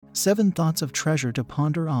7 thoughts of treasure to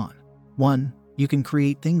ponder on. 1. You can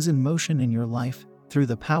create things in motion in your life through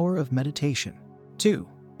the power of meditation. 2.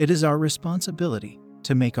 It is our responsibility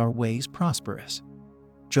to make our ways prosperous.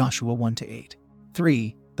 Joshua 1-8.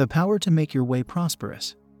 3. The power to make your way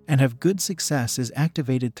prosperous and have good success is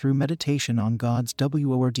activated through meditation on God's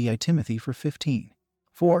word. Timothy 4:15.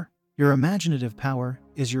 4. Your imaginative power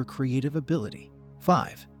is your creative ability.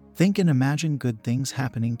 5. Think and imagine good things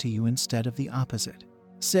happening to you instead of the opposite.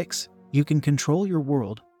 6. You can control your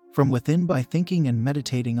world from within by thinking and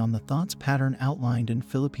meditating on the thoughts pattern outlined in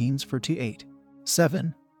Philippians 4:8.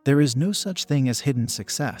 7. There is no such thing as hidden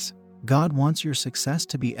success. God wants your success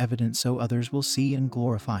to be evident so others will see and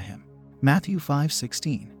glorify Him. Matthew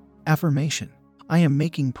 5:16. Affirmation. I am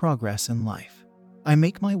making progress in life. I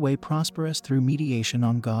make my way prosperous through meditation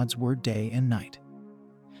on God's Word day and night.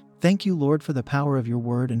 Thank you, Lord, for the power of your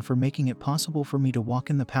Word and for making it possible for me to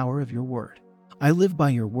walk in the power of your Word. I live by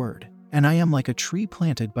your Word, and I am like a tree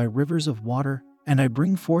planted by rivers of water, and I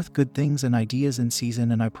bring forth good things and ideas in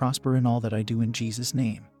season, and I prosper in all that I do in Jesus'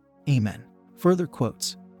 name. Amen. Further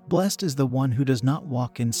quotes. Blessed is the one who does not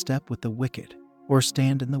walk in step with the wicked, or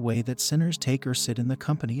stand in the way that sinners take, or sit in the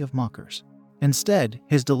company of mockers. Instead,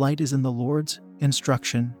 his delight is in the Lord's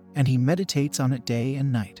instruction, and he meditates on it day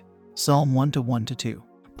and night. Psalm 1-1-2.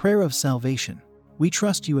 Prayer of salvation. We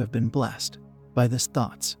trust you have been blessed by these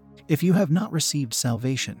thoughts. If you have not received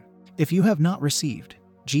salvation, if you have not received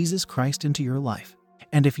Jesus Christ into your life,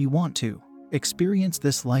 and if you want to experience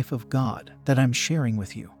this life of God that I'm sharing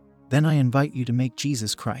with you, then I invite you to make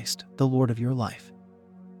Jesus Christ the Lord of your life.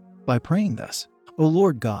 By praying thus, O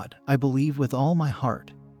Lord God, I believe with all my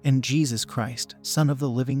heart in Jesus Christ, Son of the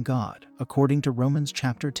living God, according to Romans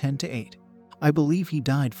chapter 10-8. I believe he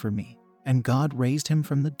died for me, and God raised him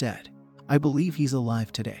from the dead. I believe he's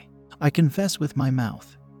alive today. I confess with my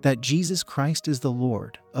mouth that Jesus Christ is the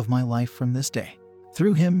Lord of my life from this day.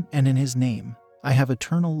 Through him and in his name, I have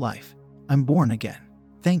eternal life. I'm born again.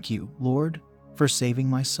 Thank you, Lord, for saving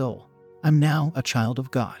my soul. I'm now a child of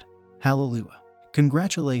God. Hallelujah.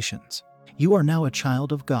 Congratulations. You are now a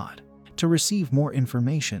child of God. To receive more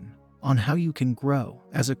information on how you can grow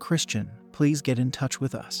as a Christian, please get in touch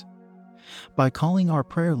with us by calling our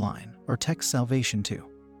prayer line or text salvation to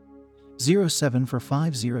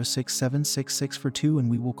 0745067662,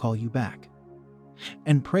 and we will call you back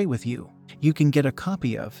and pray with you. You can get a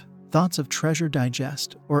copy of Thoughts of Treasure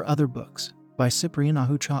Digest or other books by Cyprian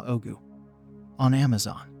Ahucha Ogu on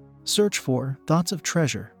Amazon. Search for Thoughts of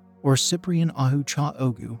Treasure or Cyprian Ahucha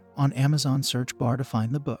Ogu on Amazon search bar to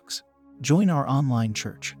find the books. Join our online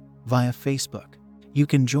church via Facebook. You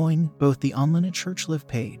can join both the Online at Church Live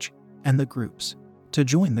page and the groups. To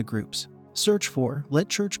join the groups, search for Let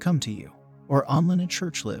Church Come to You or Online at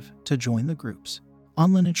Church Live to join the groups.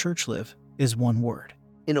 Online at Church Live is one word.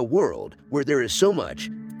 In a world where there is so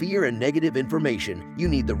much fear and negative information, you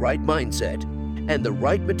need the right mindset and the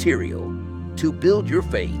right material to build your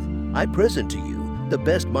faith. I present to you the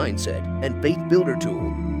best mindset and faith builder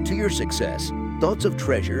tool to your success. Thoughts of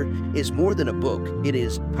Treasure is more than a book. It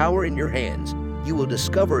is power in your hands. You will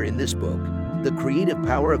discover in this book the creative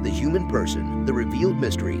power of the human person, the revealed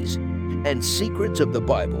mysteries and secrets of the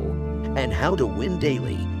Bible, and how to win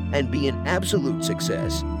daily and be an absolute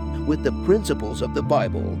success with the principles of the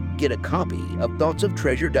Bible. Get a copy of Thoughts of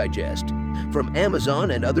Treasure Digest from Amazon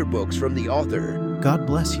and other books from the author. God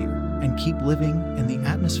bless you and keep living in the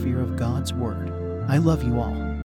atmosphere of God's Word. I love you all.